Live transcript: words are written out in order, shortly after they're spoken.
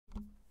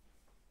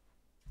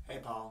Hey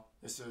Paul,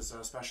 this is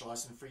a special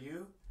lesson for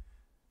you.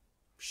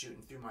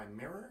 Shooting through my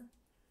mirror.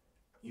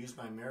 Use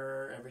my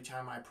mirror every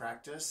time I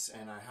practice,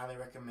 and I highly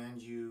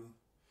recommend you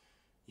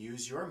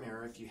use your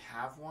mirror if you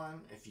have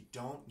one. If you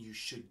don't, you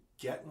should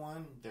get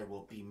one. There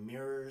will be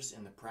mirrors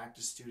in the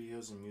practice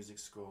studios and music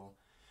school.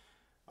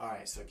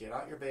 Alright, so get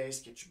out your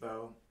bass, get your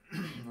bow.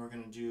 We're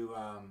going to do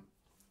a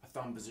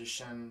thumb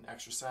position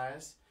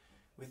exercise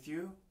with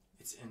you.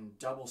 It's in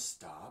double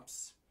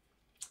stops.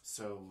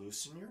 So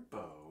loosen your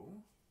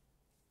bow.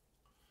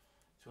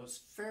 So it's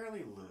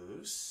fairly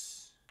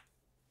loose.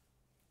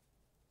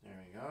 There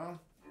we go.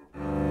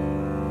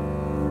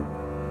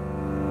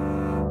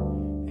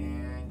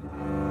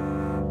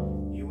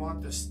 And you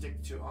want the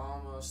stick to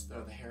almost,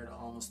 or the hair to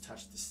almost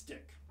touch the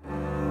stick.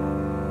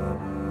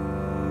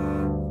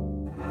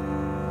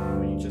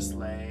 When you just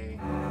lay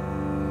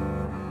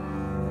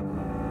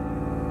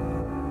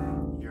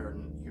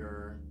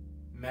your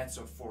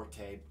mezzo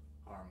forte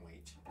arm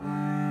weight.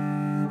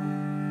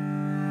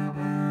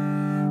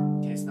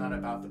 Okay, it's not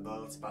about the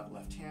bow, it's about the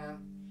left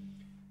hand.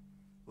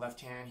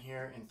 Left hand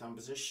here in thumb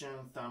position,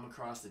 thumb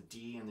across the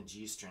D and the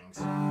G strings.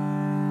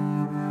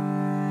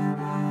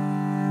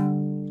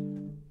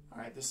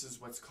 Alright, this is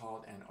what's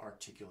called an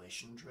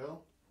articulation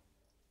drill.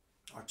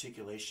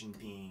 Articulation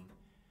being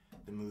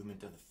the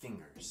movement of the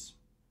fingers.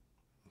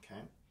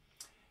 Okay?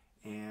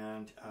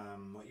 And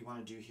what you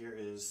want to do here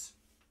is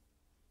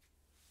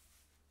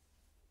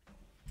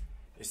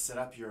set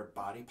up your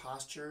body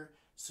posture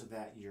so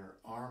that your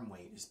arm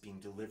weight is being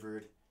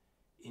delivered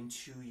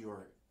into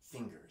your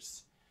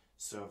fingers.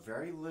 So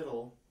very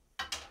little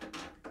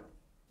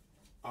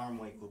arm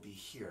weight will be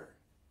here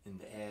in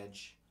the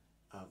edge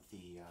of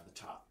the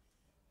top.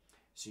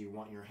 So you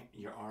want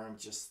your arm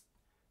just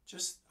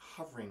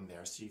hovering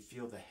there, so you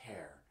feel the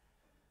hair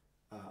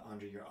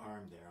under your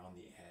arm there on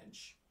the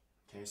edge.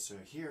 Okay, so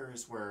here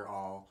is where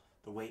all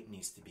the weight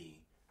needs to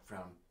be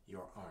from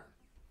your arm.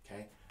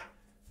 Okay,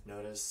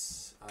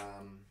 notice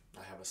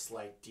I have a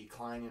slight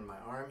decline in my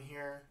arm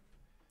here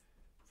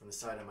from the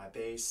side of my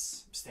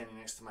bass. I'm standing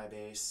next to my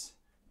bass.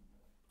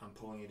 I'm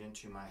pulling it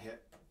into my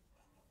hip.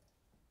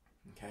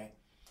 Okay,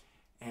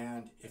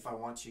 and if I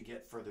want to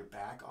get further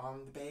back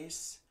on the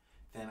bass,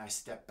 then I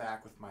step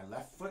back with my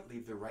left foot,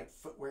 leave the right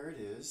foot where it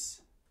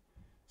is,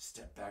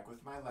 step back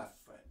with my left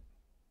foot.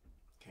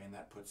 Okay, and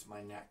that puts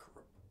my neck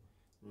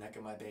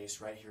of my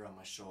bass right here on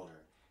my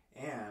shoulder.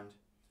 And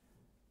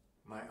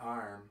my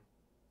arm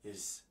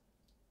is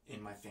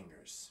in my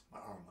fingers, my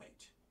arm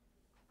weight.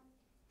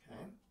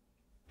 Okay?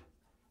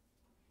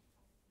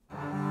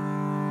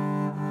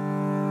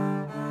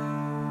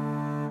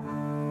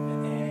 The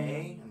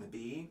A and the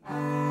B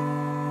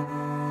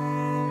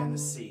and the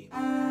C.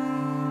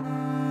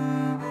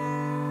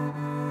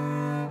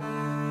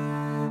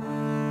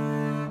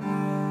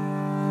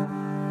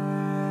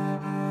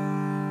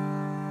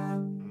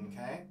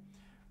 Okay?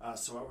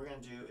 So what we're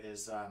going to do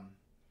is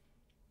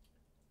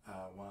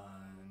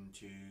 1,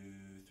 2,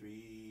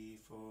 3,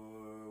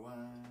 4,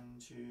 1,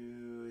 2,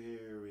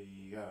 here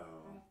we go.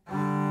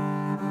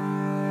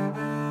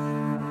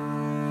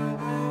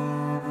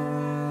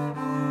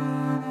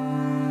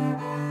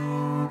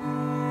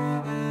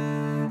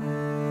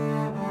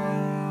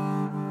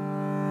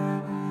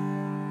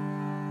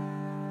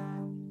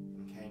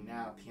 Okay,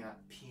 now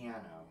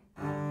piano.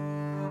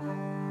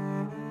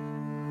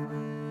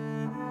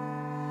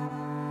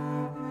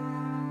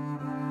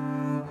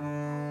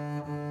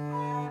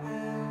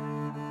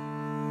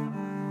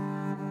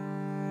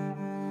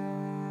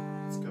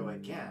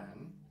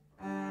 Again,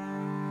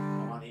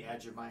 I'm on the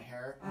edge of my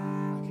hair.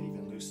 I could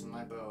even loosen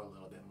my bow a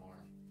little bit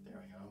more.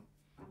 There we go.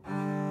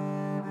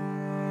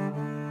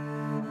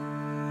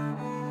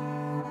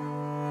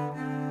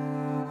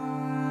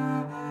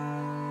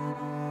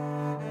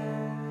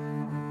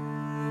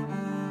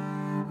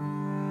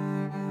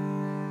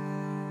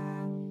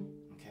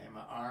 Okay,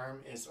 my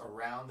arm is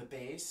around the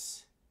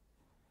bass.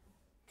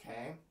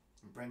 Okay,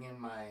 bring in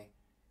my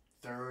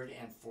third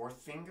and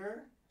fourth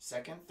finger.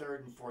 Second,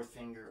 third, and fourth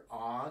finger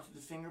onto the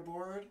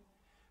fingerboard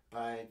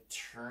by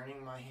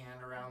turning my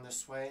hand around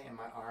this way and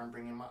my arm,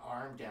 bringing my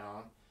arm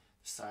down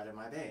the side of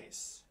my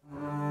bass.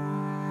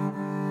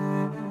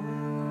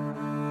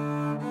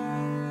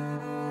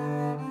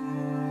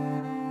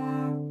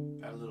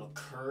 Got a little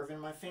curve in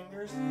my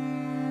fingers.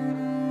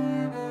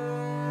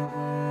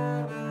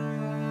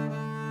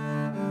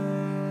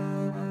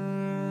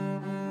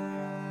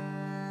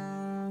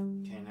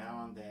 Okay,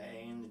 now on the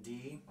A and the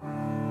D.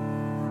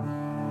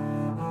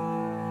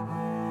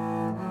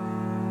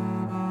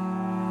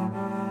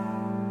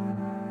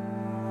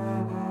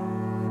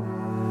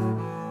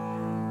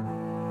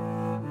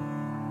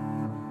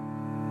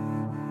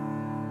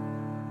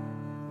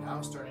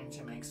 I'm starting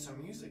to make some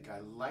music. I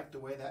like the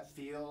way that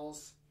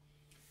feels.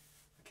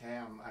 Okay,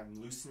 I'm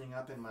loosening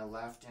up in my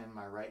left and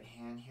my right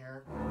hand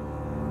here.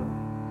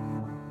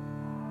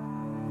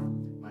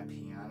 My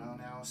piano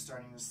now is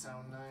starting to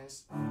sound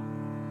nice. I'm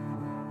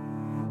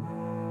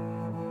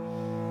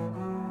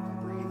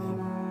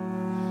breathing.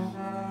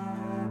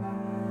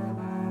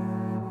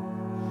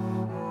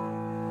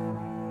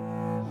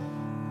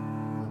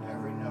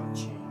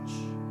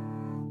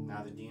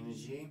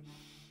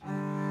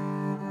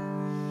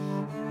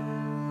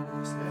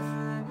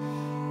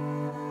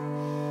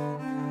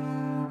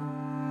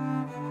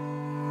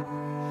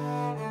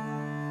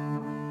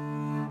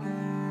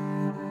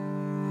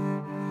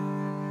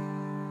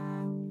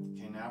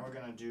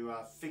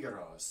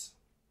 Figaro's.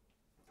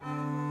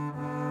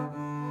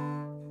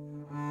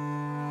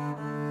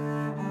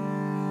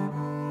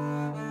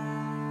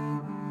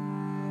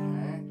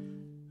 Okay,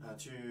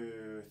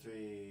 2,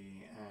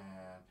 3,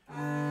 and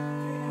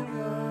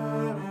Figaro,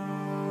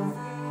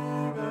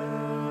 Figaro,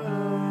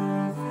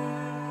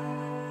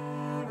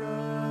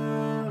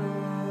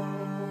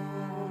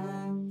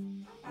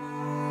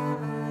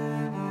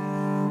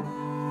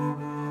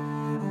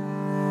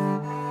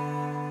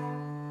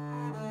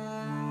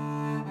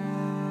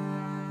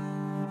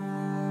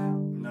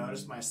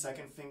 Notice my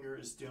second finger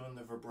is doing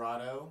the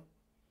vibrato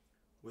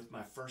with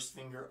my first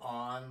finger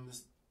on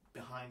this,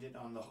 behind it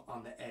on the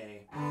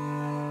A.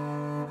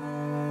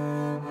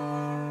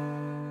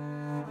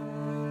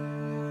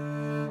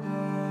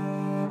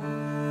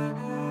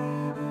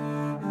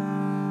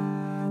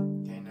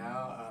 Okay,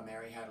 now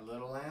Mary Had a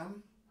Little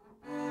Lamb.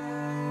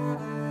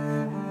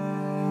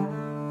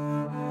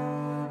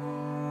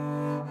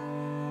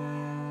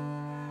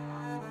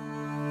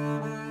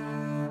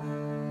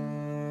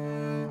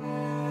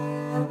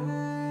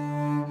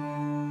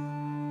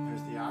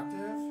 There's the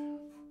octave.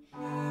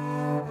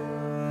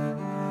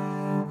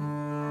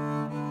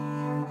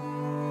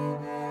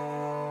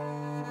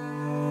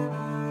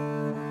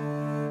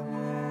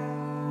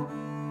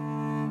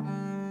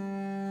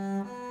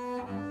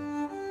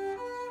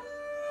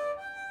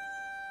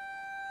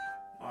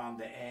 On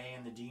the A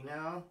and the D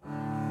now.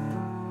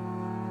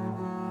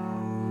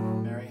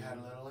 Mary Had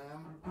a Little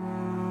Lamb.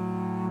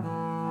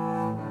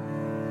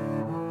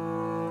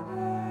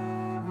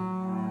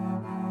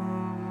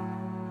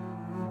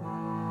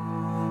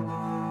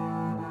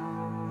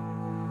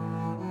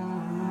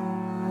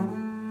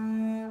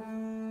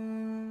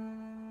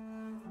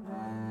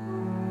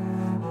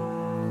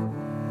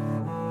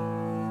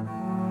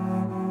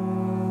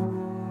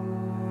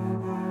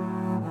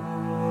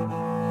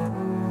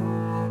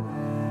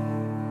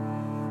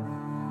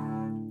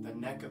 The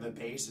neck of the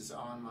bass is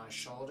on my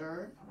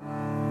shoulder.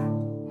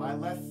 My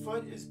left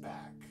foot is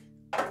back.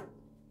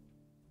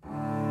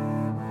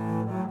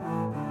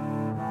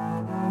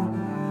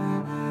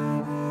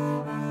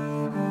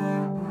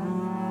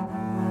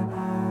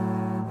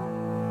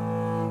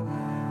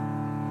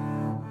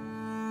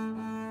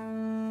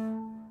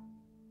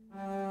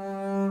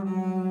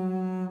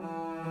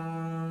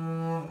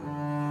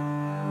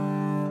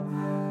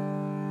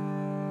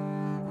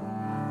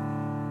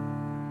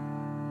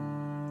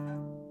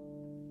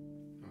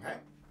 Okay,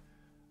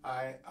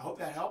 I hope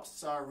that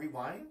helps.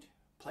 Rewind,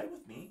 play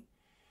with me.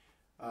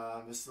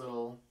 This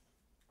little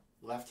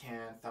left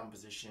hand, thumb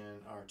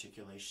position,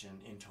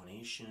 articulation,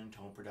 intonation,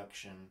 tone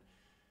production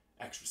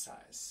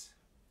exercise.